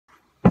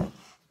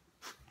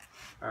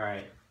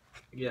Alright,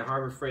 get a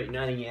Harbor Freight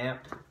 90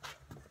 amp.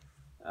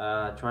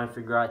 Trying to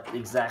figure out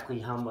exactly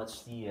how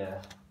much the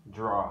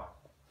draw.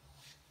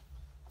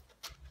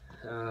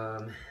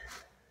 I'm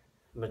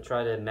gonna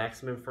try the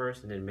maximum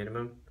first and then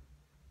minimum.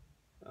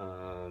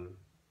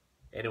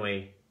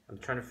 Anyway, I'm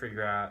trying to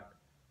figure out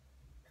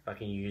if I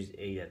can use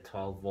a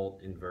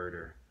 12-volt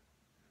inverter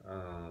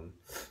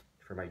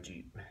for my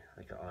Jeep,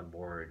 like an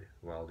onboard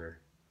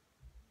welder.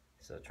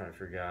 So trying to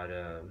figure out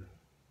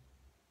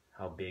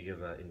how big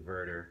of an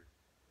inverter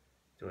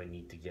do I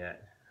need to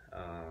get.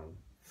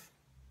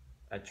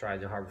 I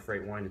tried the Harbor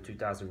Freight one, the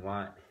 2000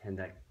 watt, and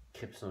that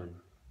keeps on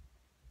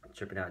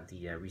tripping out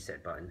the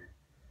reset button.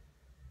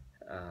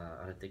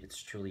 I don't think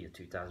it's truly a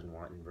 2000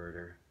 watt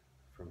inverter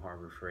from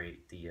Harbor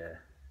Freight, the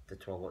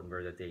 12 volt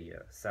inverter that they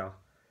sell.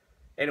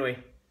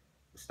 Anyway,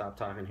 stop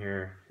talking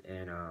here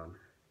and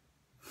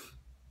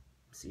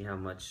see how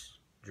much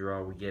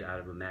draw we get out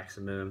of a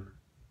maximum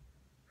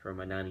from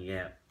a 90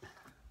 amp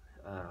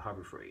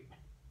Harbor Freight.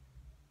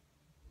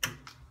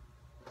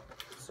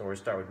 So we'll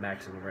start with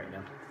maximum right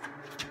now.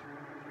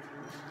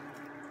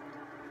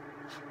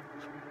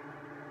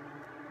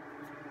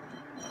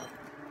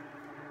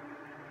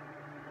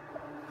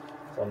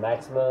 So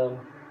maximum.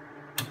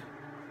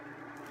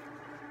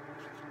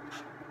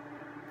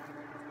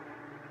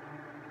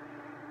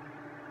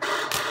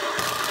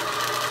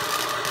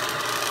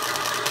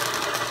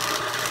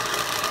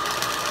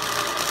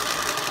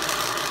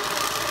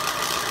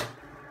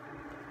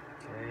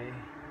 Okay.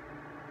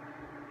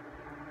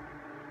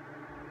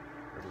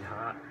 Pretty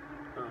hot.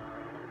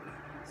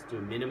 Let's do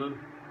a minimum.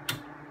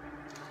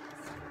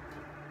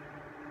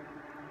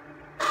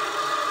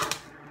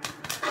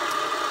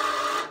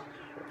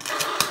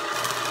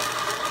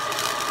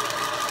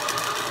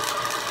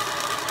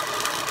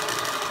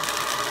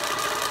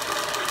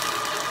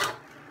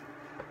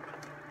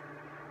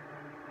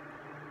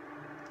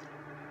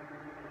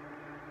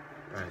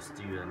 Alright, let's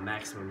do a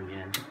maximum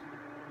again.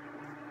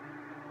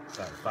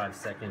 About a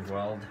 5-second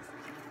weld.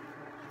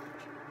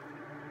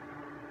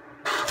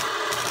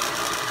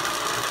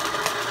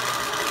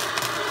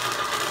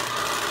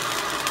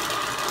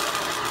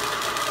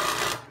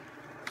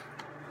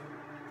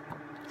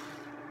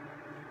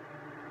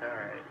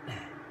 Alright.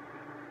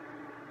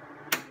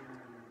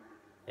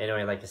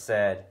 Anyway, like I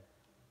said,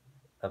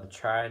 I'm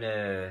trying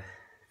to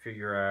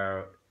figure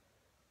out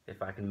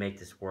if I can make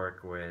this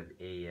work with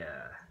a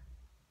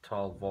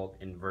 12 volt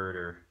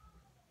inverter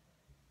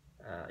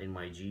in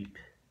my Jeep,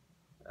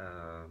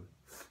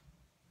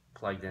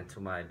 plugged into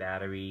my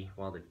battery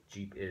while the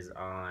Jeep is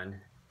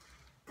on.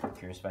 I'm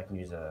curious if I can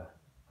use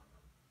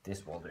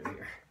this welder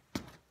here.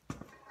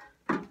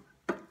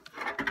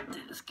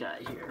 This guy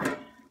here.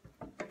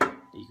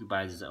 You can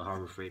buy this at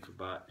Harbor Freight for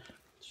about,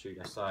 shoot,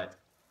 I saw it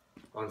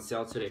on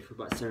sale today for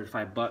about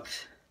 75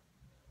 bucks.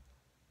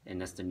 And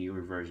that's the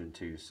newer version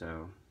too,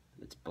 so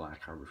it's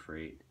black Harbor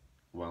Freight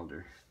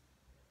welder.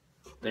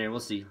 There, we'll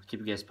see.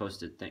 Keep you guys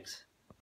posted. Thanks.